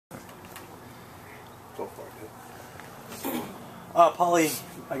Go for it, dude. Polly,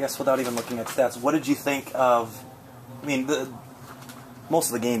 I guess without even looking at stats, what did you think of? I mean, most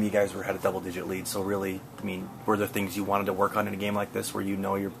of the game you guys had a double-digit lead, so really, I mean, were there things you wanted to work on in a game like this where you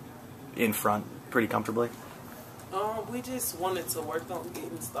know you're in front pretty comfortably? We just wanted to work on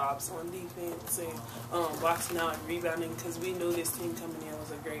getting stops on defense and boxing out and rebounding because we knew this team coming in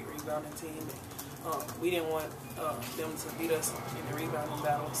was a great rebounding team. And, we didn't want them to beat us in the rebounding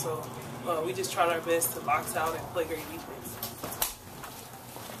battle, so we just tried our best to box out and play great defense.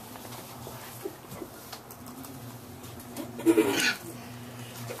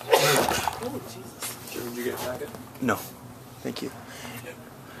 Oh, Jesus. Did you get a jacket? No. Thank you.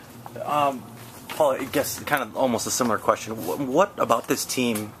 Paul, I guess kind of almost a similar question. What about this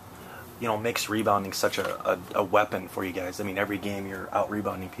team, you know, makes rebounding such a weapon for you guys? I mean, every game you're out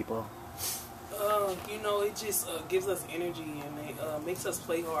rebounding people. You know, it just gives us energy and it makes us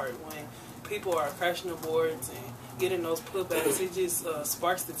play hard. When people are crashing the boards and getting those putbacks, it just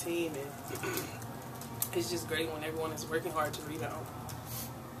sparks the team, and it's just great when everyone is working hard to rebound.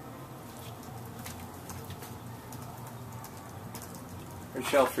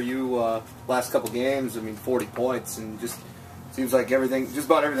 Raeshel, for you, last couple games, I mean, 40 points, and just seems like everything, just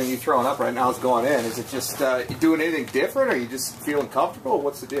about everything you're throwing up right now is going in. Is it just you doing anything different, or are you just feeling comfortable?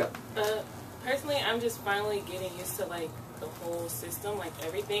 What's the deal? Personally, I'm just finally getting used to like the whole system, like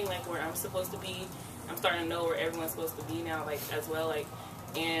everything, like where I'm supposed to be. I'm starting to know where everyone's supposed to be now, like as well, like.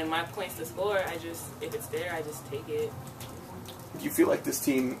 And my points to score, if it's there, I just take it. Do you feel like this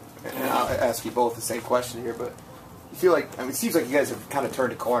team, and I'll ask you both the same question here, but you feel like, I mean, it seems like you guys have kind of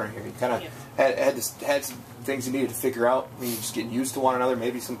turned a corner here. You kind of had some things you needed to figure out. I mean, just getting used to one another,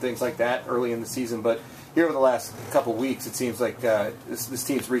 maybe some things like that early in the season. But here over the last couple of weeks, it seems like this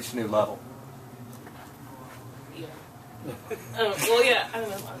team's reached a new level. Yeah. Well, yeah, I don't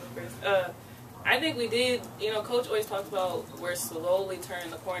know. I'll go first. I think we did, you know, Coach always talks about we're slowly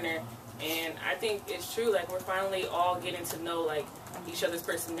turning the corner, and I think it's true, like, we're finally all getting to know, like, each other's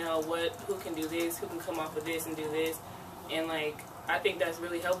personnel, who can do this, who can come off of this and do this, and, like, I think that's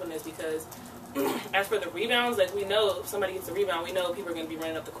really helping us because as for the rebounds, like, we know if somebody gets a rebound, we know people are going to be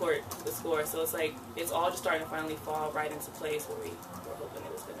running up the court to score, so it's like, it's all just starting to finally fall right into place where we were hoping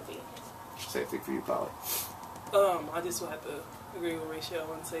it was going to be. Same thing for you, Polly. I just would have to agree with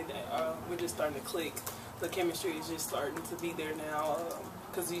Raeshel and say that we're just starting to click. The chemistry is just starting to be there now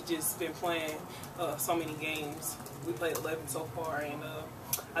because we've just been playing so many games. We played 11 so far, and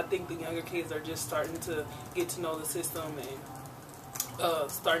I think the younger kids are just starting to get to know the system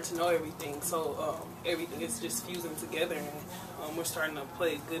and starting to know everything. So everything is just fusing together, and we're starting to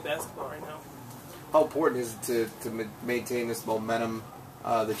play good basketball right now. How important is it to maintain this momentum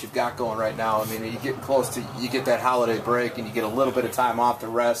that you've got going right now? I mean, you get close to, you get that holiday break and you get a little bit of time off to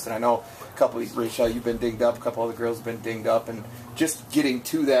rest, and I know a couple of Raeshel, you've been dinged up, a couple other girls have been dinged up, and just getting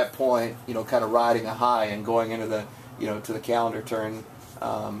to that point, you know, kind of riding a high and going into the, you know, to the calendar turn,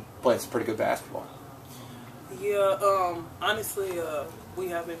 playing some pretty good basketball. Yeah, honestly, we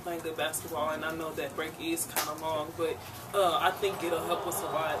have been playing good basketball, and I know that break is kind of long, but I think it'll help us a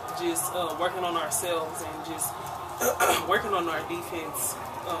lot, just working on ourselves and just working on our defense.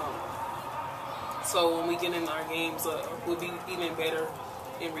 So when we get in our games, we'll be even better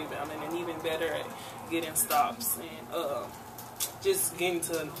in rebounding and even better at getting stops and just getting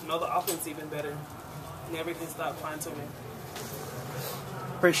to know the offense even better. Never can stop fine-tuning.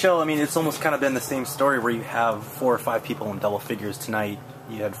 Raeshel, I mean, it's almost kind of been the same story where you have 4 or 5 people in double figures tonight.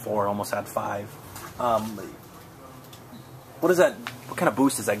 You had 4, almost had 5. What kind of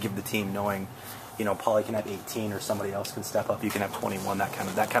boost does that give the team, knowing, you know, Polly can have 18 or somebody else can step up, you can have 21, that kind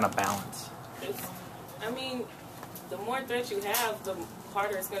of balance? I mean, the more threats you have, the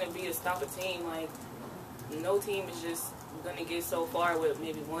harder it's going to be to stop a team. Like, no team is just going to get so far with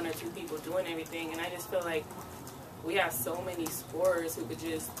maybe 1 or 2 people doing everything, and I just feel like we have so many scorers who could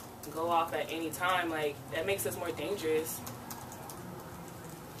just go off at any time. Like, that makes us more dangerous.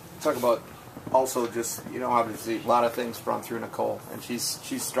 Talk about also just, you know, obviously a lot of things run through Nicole, and she's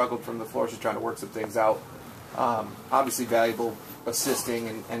struggled from the floor. She's trying to work some things out. Obviously valuable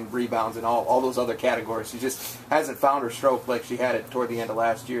assisting and rebounds and all those other categories. She just hasn't found her stroke like she had it toward the end of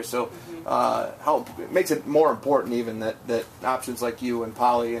last year. So how it makes it more important even that options like you and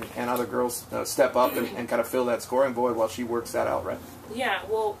Polly and other girls step up and kind of fill that scoring void while she works that out, right? Yeah,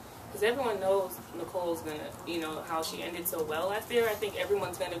 well, because everyone knows Nicole's going to, you know, how she ended so well last year. I think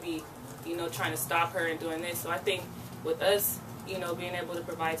everyone's going to be, you know, trying to stop her and doing this. So I think with us, you know, being able to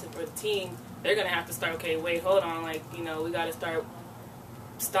provide for the team, they're going to have to start, okay, wait, hold on, like, you know, we got to start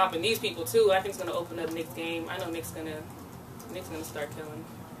stopping these people too. I think it's going to open up Nick's game. I know Nick's going to start killing.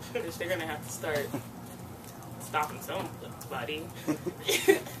 They're going to have to start stopping somebody.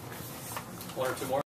 One or two more.